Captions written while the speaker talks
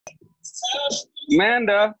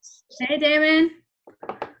Amanda. Hey, Daymond.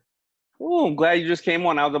 Oh, I'm glad you just came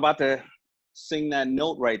on. I was about to sing that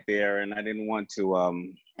note right there, and I didn't want to. I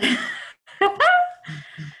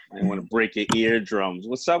didn't want to break your eardrums.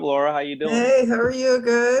 What's up, Laura? How you doing? Hey, how are you?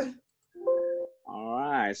 Good. All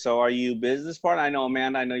right. So, are you business partner? I know,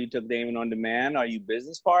 Amanda. I know you took Daymond on demand. Are you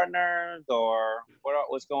business partners, or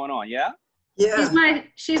what's going on? Yeah. Yeah.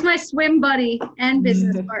 She's my swim buddy and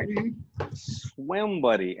business partner. Swim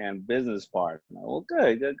buddy and business partner. Well,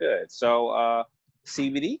 good. So,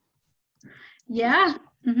 CBD. Yeah.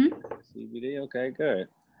 Mm-hmm. CBD. Okay, good.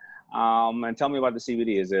 And tell me about the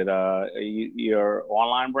CBD. Is it your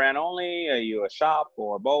online brand only? Are you a shop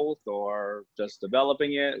or both, or just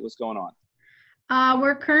developing it? What's going on?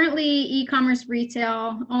 We're currently e-commerce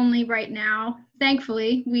retail only right now.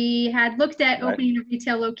 Thankfully, we had looked at opening a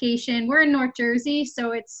retail location. We're in North Jersey,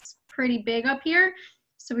 so it's pretty big up here.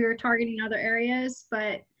 So we were targeting other areas,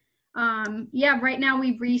 but yeah, right now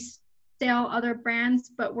we resell other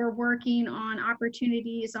brands, but we're working on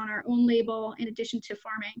opportunities on our own label in addition to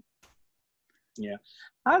farming. Yeah.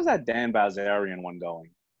 How's that Dan Bilzerian one going?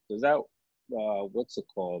 Is that, what's it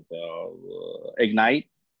called? Ignite?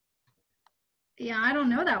 Yeah, I don't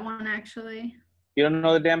know that one actually. You don't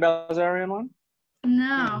know the Dan Bilzerian one?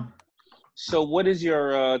 No. So what is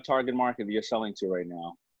your target market that you're selling to right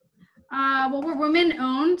now? Well, we're women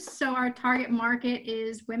owned, so our target market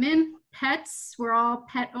is women, pets. We're all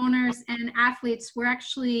pet owners and athletes. We're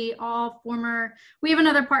actually all we have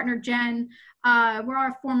another partner, Jen. We're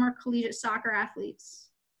our former collegiate soccer athletes.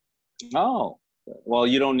 Oh, well,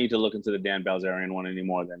 you don't need to look into the Dan Bilzerian one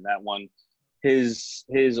anymore then. That one, his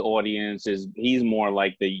audience he's more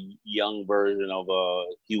like the young version of a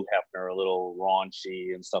Hugh Hefner, a little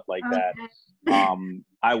raunchy and stuff like that.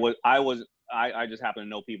 I just happen to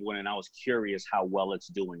know people in it, and I was curious how well it's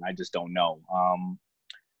doing. I just don't know.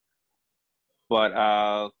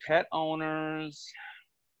 But pet owners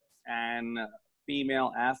and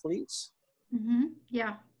female athletes. Mm-hmm.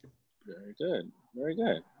 Yeah. Very good. Very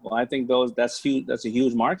good. Well, I think that's huge. That's a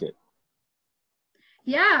huge market.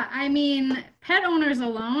 Yeah, I mean, pet owners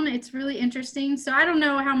alone, it's really interesting. So I don't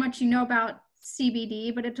know how much you know about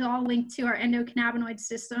CBD, but it's all linked to our endocannabinoid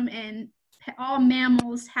system, and all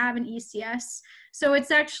mammals have an ECS. So it's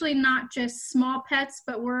actually not just small pets,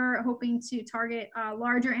 but we're hoping to target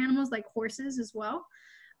larger animals like horses as well.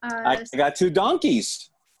 I got 2 donkeys.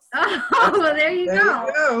 Oh, well, there you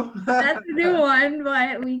go. You That's a new one,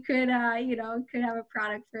 but we could, could have a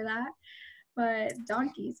product for that. But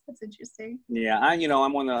donkeys, that's interesting. Yeah, I'm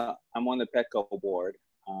on the Petco board,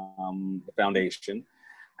 the foundation,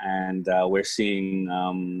 and we're seeing,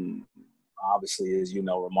 obviously, as you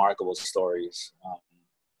know, remarkable stories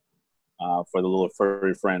for the little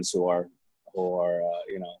furry friends who are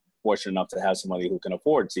fortunate enough to have somebody who can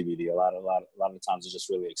afford CBD. A lot of times it's just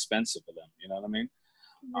really expensive for them. You know what I mean?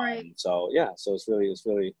 Right. So it's really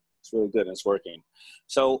good and it's working.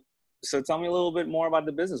 So tell me a little bit more about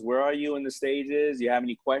the business. Where are you in the stages? Do you have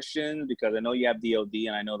any questions? Because I know you have DOD,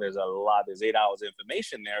 and I know there's 8 hours of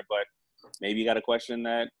information there, but maybe you got a question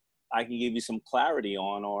that I can give you some clarity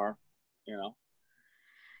on, or,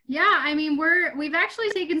 Yeah, I mean, we've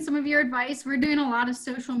actually taken some of your advice. We're doing a lot of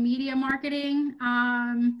social media marketing.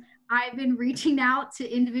 I've been reaching out to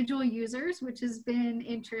individual users, which has been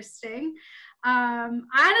interesting. I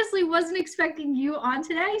honestly wasn't expecting you on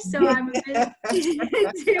today, so I'm a bit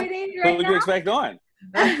intimidated right now. Who would you expect on?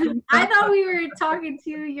 I thought we were talking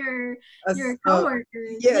to your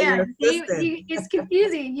coworkers. Yeah, it's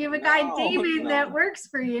confusing. You have a guy, Daymond, that works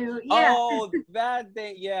for you. Yeah. Oh, that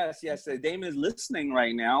day. Yes. Daymond is listening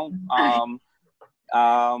right now.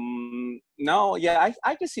 No, yeah,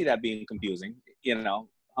 I can see that being confusing.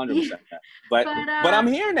 100%. But I'm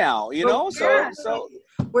here now. So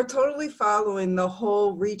we're totally following the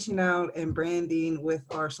whole reaching out and branding with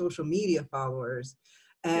our social media followers.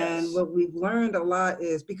 And yes. What we've learned a lot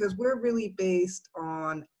is, because we're really based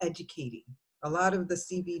on educating. A lot of the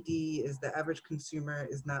CBD is the average consumer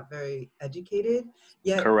is not very educated,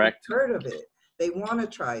 yet correct. They've heard of it. They want to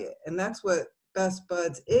try it. And that's what Best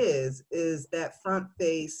Buds is that front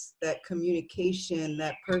face, that communication,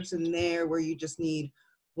 that person there where you just need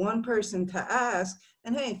one person to ask.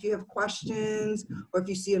 And hey, if you have questions, or if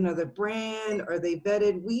you see another brand, are they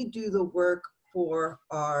vetted? We do the work for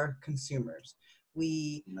our consumers.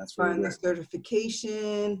 We find the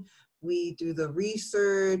certification, we do the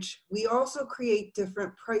research. We also create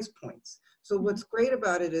different price points. So what's great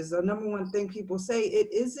about it is the number one thing people say,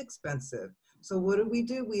 it is expensive. So what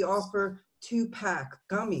do? We offer 2-pack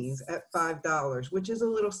gummies at $5, which is a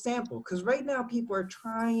little sample. Because right now people are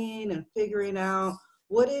trying and figuring out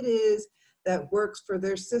what it is. that works for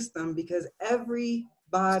their system, because every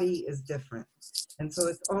body is different. And so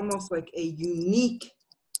it's almost like a unique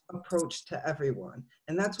approach to everyone.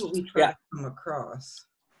 And that's what we try to come across.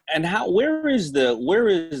 And where is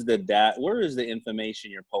the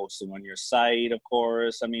information you're posting on your site, of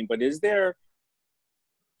course? I mean, but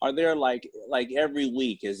are there like every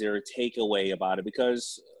week, is there a takeaway about it?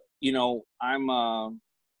 Because, you know, I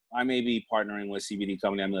may be partnering with CBD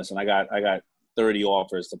company. I'm listening. I got 30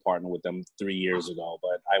 offers to partner with them 3 years ago,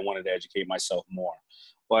 but I wanted to educate myself more.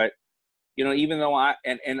 But, you know, even though I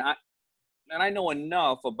know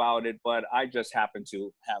enough about it, but I just happen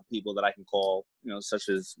to have people that I can call, you know, such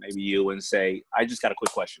as maybe you, and say, I just got a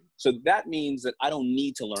quick question. So that means that I don't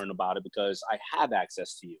need to learn about it because I have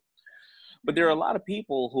access to you. But there are a lot of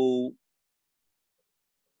people who,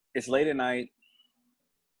 it's late at night,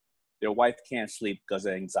 their wife can't sleep because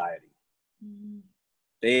of anxiety. Mm-hmm.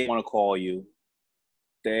 They want to call you.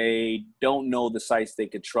 They don't know the sites they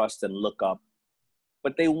could trust and look up,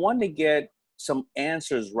 but they want to get some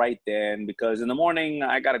answers right then, because in the morning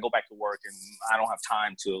I got to go back to work and I don't have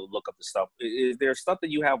time to look up the stuff. Is there stuff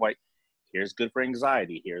that you have like, here's good for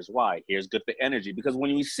anxiety, here's why, here's good for energy? Because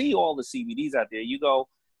when you see all the CBDs out there, you go,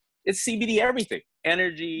 it's CBD everything: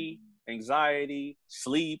 energy, anxiety,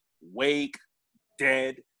 sleep, wake,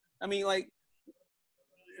 dead. I mean, like,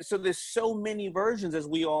 so there's so many versions, as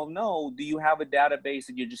we all know. Do you have a database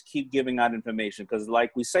that you just keep giving out information? Because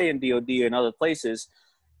like we say in DOD and other places,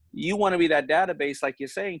 you want to be that database, like you're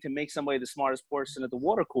saying, to make somebody the smartest person at the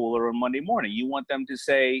water cooler on Monday morning. You want them to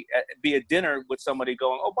say, be at dinner with somebody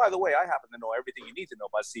going, oh, by the way, I happen to know everything you need to know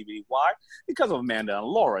about CBD. Why? Because of Amanda and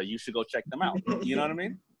Laura. You should go check them out. You know what I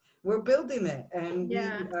mean? We're building it, and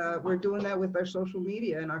we're doing that with our social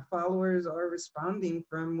media, and our followers are responding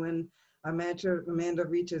from when Amanda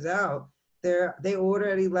reaches out. They order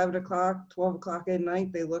at 11 o'clock, 12 o'clock at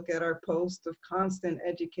night. They look at our post of constant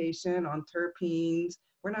education on terpenes.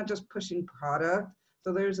 We're not just pushing product,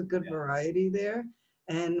 so there's a good variety there,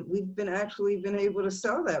 and we've been able to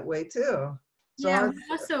sell that way too.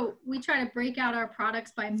 So we try to break out our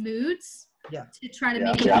products by moods. To try to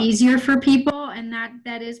make it easier for people, and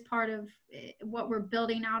that is part of what we're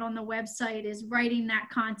building out on the website, is writing that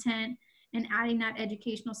content and adding that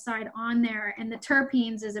educational side on there. And the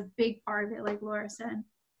terpenes is a big part of it, like Laura said.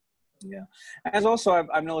 Yeah. As also,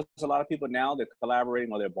 I've noticed a lot of people now, they're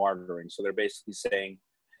collaborating or they're bartering. So they're basically saying,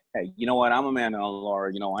 hey, you know what, I'm Amanda and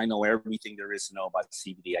Laura, you know, I know everything there is to know about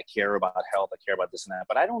CBD. I care about health. I care about this and that,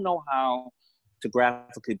 but I don't know how to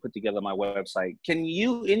graphically put together my website. Can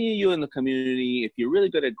you, any of you in the community, if you're really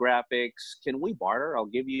good at graphics, can we barter? I'll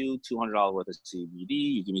give you $200 worth of CBD.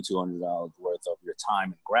 You give me $200 worth of your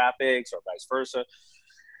time in graphics, or vice versa.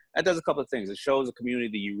 That does a couple of things. It shows the community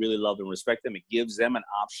that you really love and respect them. It gives them an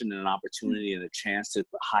option and an opportunity and a chance to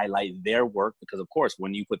highlight their work, because of course,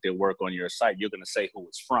 when you put their work on your site, you're going to say who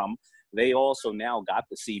it's from. They also now got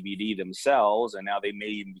the CBD themselves, and now they may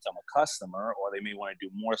even become a customer, or they may want to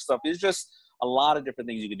do more stuff. It's just a lot of different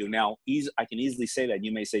things you can do. Now, I can easily say that.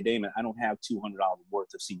 You may say, Daymond, I don't have $200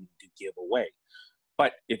 worth of CBD to give away.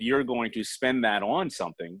 But if you're going to spend that on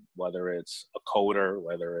something, whether it's a coder,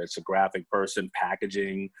 whether it's a graphic person,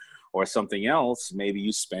 packaging, or something else, maybe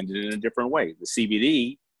you spend it in a different way. The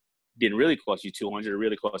CBD didn't really cost you $200, it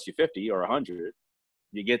really cost you $50 or $100.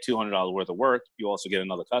 You get $200 worth of work. You also get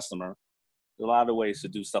another customer. There's a lot of ways to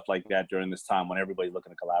do stuff like that during this time when everybody's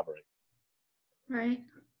looking to collaborate. Right.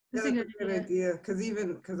 That's a good idea.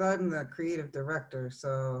 Because I'm the creative director,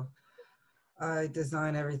 so I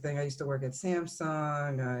design everything. I used to work at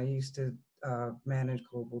Samsung. I used to manage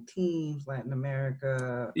global teams, Latin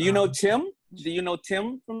America. You know Tim? Do you know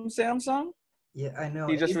Tim from Samsung? Yeah, I know.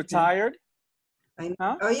 He just retired?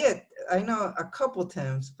 Huh? Oh, yeah. I know a couple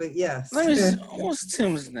Tims, but yes. What's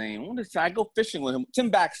Tim's name? I go fishing with him.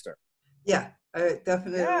 Tim Baxter. Yeah, I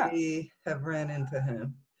definitely have ran into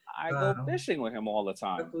him. I go fishing with him all the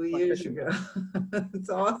time. A couple of years ago.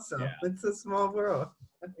 It's awesome. Yeah. It's a small world.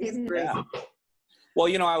 He's great. Yeah. Well,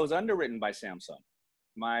 you know, I was underwritten by Samsung.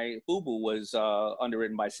 My boo-boo was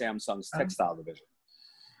underwritten by Samsung's textile division.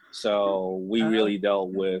 So we really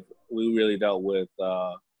dealt with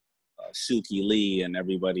Suki Lee and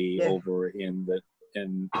everybody over in the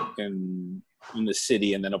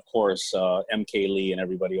city, and then of course MK Lee and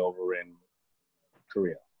everybody over in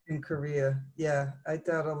Korea. In Korea, yeah, I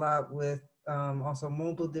dealt a lot with also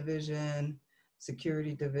mobile division,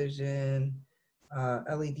 security division,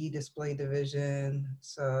 LED display division.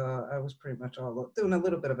 So I was pretty much doing a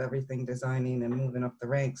little bit of everything, designing and moving up the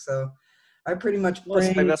ranks. So I pretty much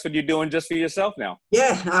that's what you're doing just for yourself now.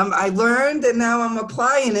 Yeah, I learned, and now I'm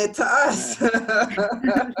applying it to us.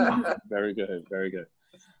 Very good, very good.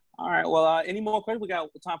 All right. Well, any more questions? We got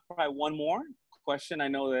time for probably one more question. I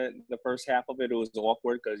know that the first half of it was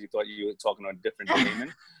awkward because you thought you were talking on a different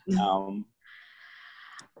Daymond.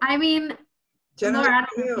 I mean, Generate Laura,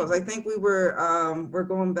 sales. I think we're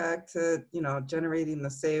going back to, you know, generating the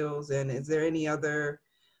sales. And is there any other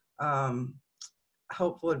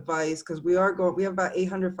helpful advice? Because we have about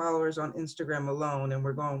 800 followers on Instagram alone, and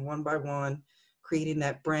we're going one by one, creating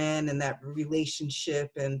that brand and that relationship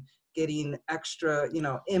and getting extra, you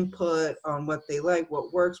know, input on what they like,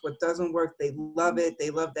 what works, what doesn't work. They love it. They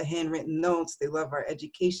love the handwritten notes. They love our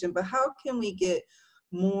education. But how can we get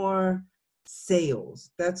more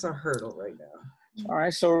sales? That's a hurdle right now. All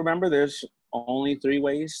right. So remember, there's only 3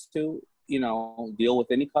 ways to, you know, deal with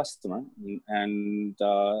any customer. And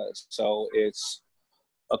so it's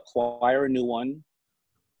acquire a new one,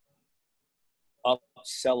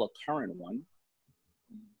 upsell a current one,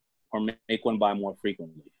 or make one buy more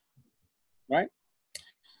frequently, right?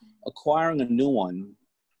 Acquiring a new one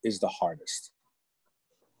is the hardest.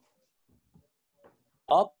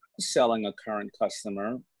 Upselling a current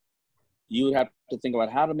customer, you have to think about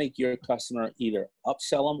how to make your customer either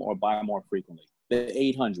upsell them or buy more frequently. The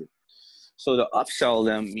 800. So to upsell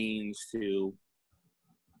them means to,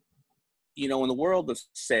 you know, in the world of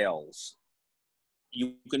sales,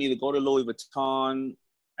 you can either go to Louis Vuitton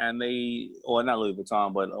and or not Louis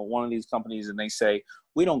Vuitton, but one of these companies, and they say,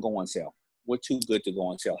 we don't go on sale. We're too good to go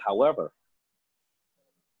on sale. However,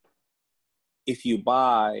 if you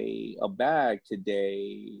buy a bag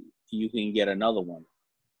today, you can get another one.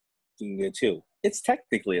 You can get 2. It's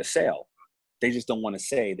technically a sale. They just don't want to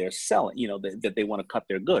say they're selling, you know, that they want to cut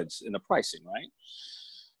their goods in the pricing, right?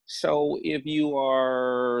 So if you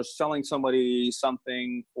are selling somebody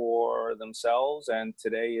something for themselves and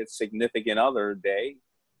today it's significant other day,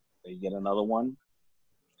 they get another one.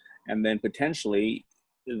 And then potentially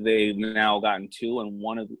they've now gotten 2 and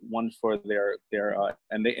one for their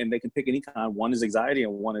and they can pick any kind. One is anxiety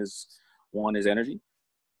and one is energy.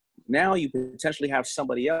 Now you potentially have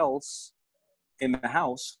somebody else in the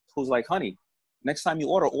house who's like, honey, next time you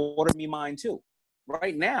order me mine too.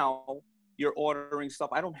 Right now, you're ordering stuff.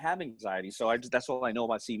 I don't have anxiety, so that's all I know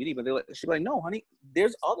about CBD. But she'll be like, no, honey,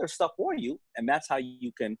 there's other stuff for you, and that's how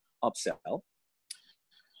you can upsell.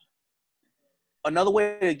 Another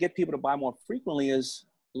way to get people to buy more frequently is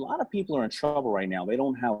a lot of people are in trouble right now. They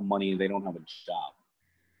don't have money. They don't have a job.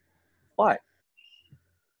 But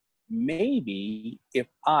maybe if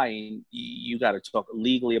you got to talk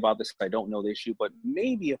legally about this. I don't know the issue, but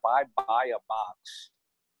maybe if I buy a box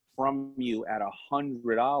from you at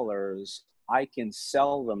 $100, I can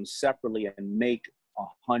sell them separately and make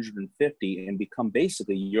 $150 and become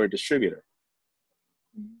basically your distributor.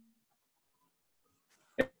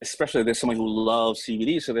 Especially if there's someone who loves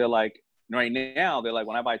CBD, so they're like, right now, they're like,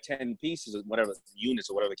 when I buy 10 pieces of whatever units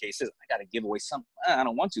or whatever the case is, I got to give away some. I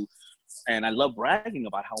don't want to. And I love bragging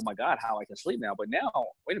about how, oh my God, how I can sleep now. But now,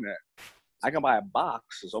 wait a minute. I can buy a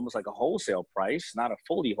box. It's almost like a wholesale price, not a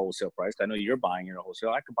fully wholesale price. I know you're buying it at wholesale.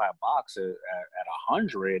 I could buy a box at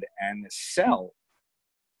 100 and sell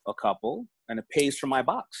a couple, and it pays for my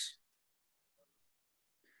box.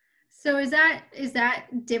 So is that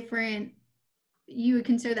different? You would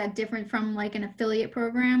consider that different from like an affiliate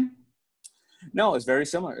program? No, it's very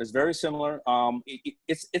similar. It's very similar.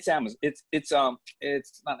 It's Amazon.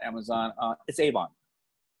 It's not Amazon. It's Avon.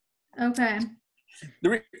 Okay.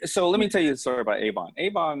 So let me tell you a story about Avon.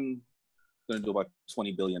 Avon is going to do about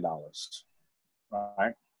 $20 billion,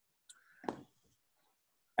 right?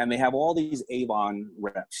 And they have all these Avon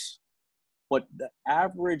reps, but the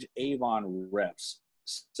average Avon reps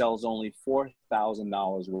sells only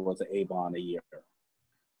 $4,000 worth of Avon a year.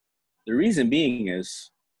 The reason being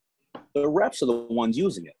is the reps are the ones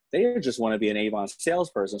using it. They just want to be an Avon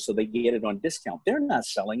salesperson, so they get it on discount. They're not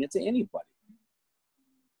selling it to anybody.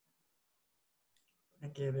 I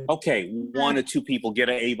get it. Okay, 1 or 2 people get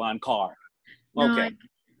an Avon car. Okay,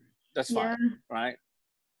 that's fine, right?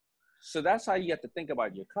 So that's how you have to think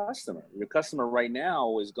about your customer. Your customer right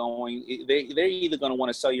now is they're either going to want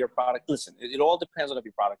to sell your product. Listen, it all depends on if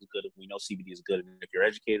your product is good. If we know CBD is good, and if you're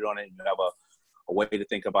educated on it and you have a way to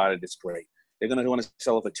think about it, it's great. They're going to want to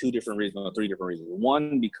sell it for 2 different reasons or 3 different reasons.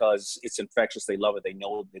 One, because it's infectious. They love it. They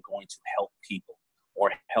know they're going to help people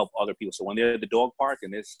or help other people. So when they're at the dog park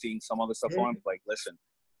and they're seeing some other stuff on, like, listen,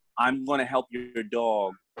 I'm going to help your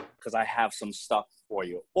dog because I have some stuff for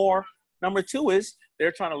you. Or number 2 is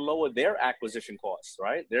they're trying to lower their acquisition costs,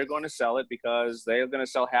 right? They're going to sell it because they're going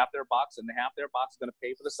to sell half their box, and half their box is going to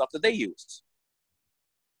pay for the stuff that they use.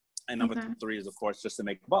 And number 3 is, of course, just to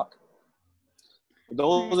make a buck.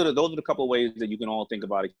 Those are the couple of ways that you can all think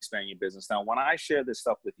about expanding your business. Now, when I share this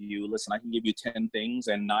stuff with you, listen, I can give you 10 things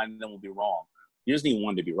and 9 of them will be wrong. You just need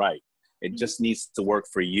one to be right. It just needs to work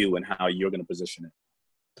for you and how you're going to position it.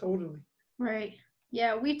 Totally. Right.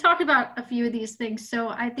 Yeah, we talked about a few of these things, so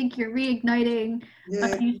I think you're reigniting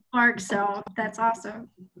a few sparks, so that's awesome.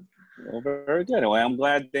 Well, very good. Well, I'm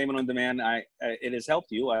glad Daymond on Demand, it has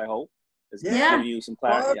helped you, I hope. It's giving you some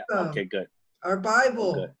clarity. Awesome. Yeah. Okay, good. Our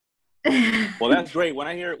Bible. Good. Well, that's great. When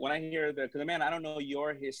I hear because Amanda, I don't know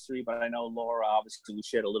your history, but I know Laura, obviously we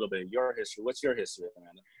shared a little bit of your history. What's your history,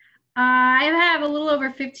 Amanda? I have a little over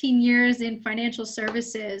 15 years in financial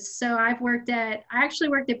services. So I actually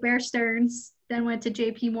worked at Bear Stearns, then went to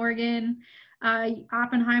JP Morgan,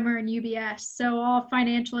 Oppenheimer, and UBS. So all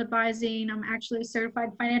financial advising. I'm actually a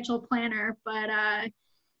certified financial planner, but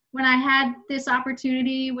when I had this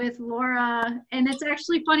opportunity with Laura, and it's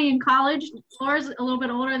actually funny, in college, Laura's a little bit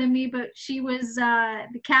older than me, but she was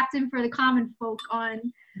the captain for the common folk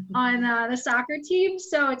on the soccer team.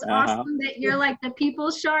 So it's awesome that you're like the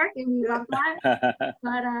people's shark, and we love that.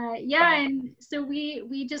 But yeah, and so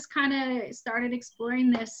we just kind of started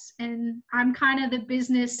exploring this, and I'm kind of the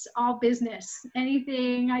all business.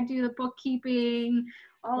 Anything, I do the bookkeeping,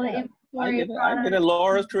 all the inventory. I get it.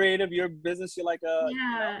 Laura's creative. Your business, you're like a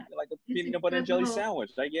peanut butter and jelly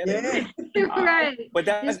sandwich. I get it. Right. But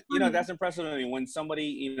that's that's impressive to me when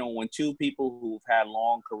somebody when two people who've had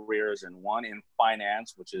long careers, and one in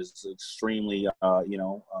finance, which is extremely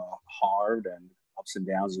hard and ups and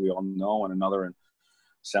downs, as we all know, and another in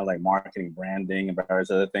sounds like marketing, branding, and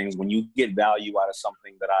various other things. When you get value out of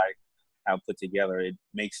something that I have put together, it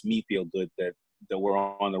makes me feel good that we're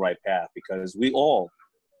on the right path, because we all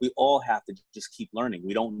have to just keep learning.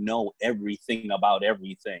 We don't know everything about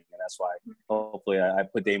everything. And that's why hopefully I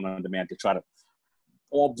put Daymond on Demand to try to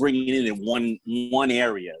all bring it in one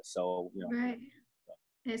area. So, Right.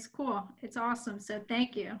 It's cool. It's awesome. So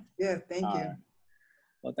thank you. Yeah, thank you.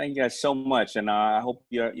 Well, thank you guys so much. And I hope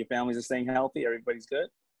your families are staying healthy. Everybody's good?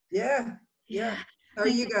 Yeah. How are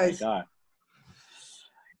you guys? God.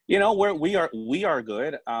 We are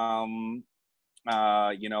good.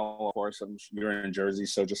 Of course, you're in Jersey,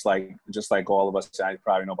 so just like all of us, I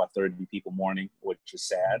probably know about 30 people mourning, which is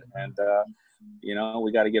sad. And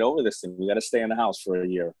we got to get over this thing. We got to stay in the house for a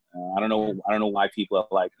year. I don't know why people are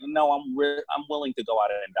like, no, I'm willing to go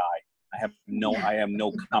out and die. I have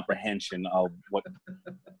no comprehension of what.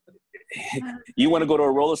 You want to go to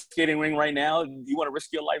a roller skating ring right now? You want to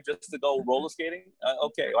risk your life just to go roller skating?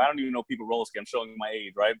 Okay, well, I don't even know people roller skate. I'm showing my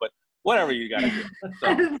age, right? But whatever you gotta do.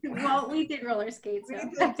 So. Well, we did roller skates. So.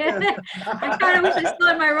 I kind of wish I still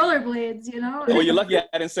had my rollerblades, Well, you're lucky I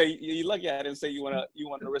didn't say you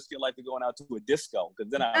want to risk your life to going out to a disco,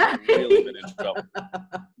 because then I would really been in trouble.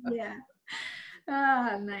 Yeah.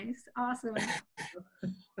 Nice, awesome.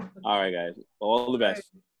 All right, guys. All the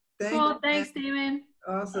best. Cool. Thanks, Daymond.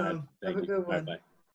 Awesome. Have a good one. Bye.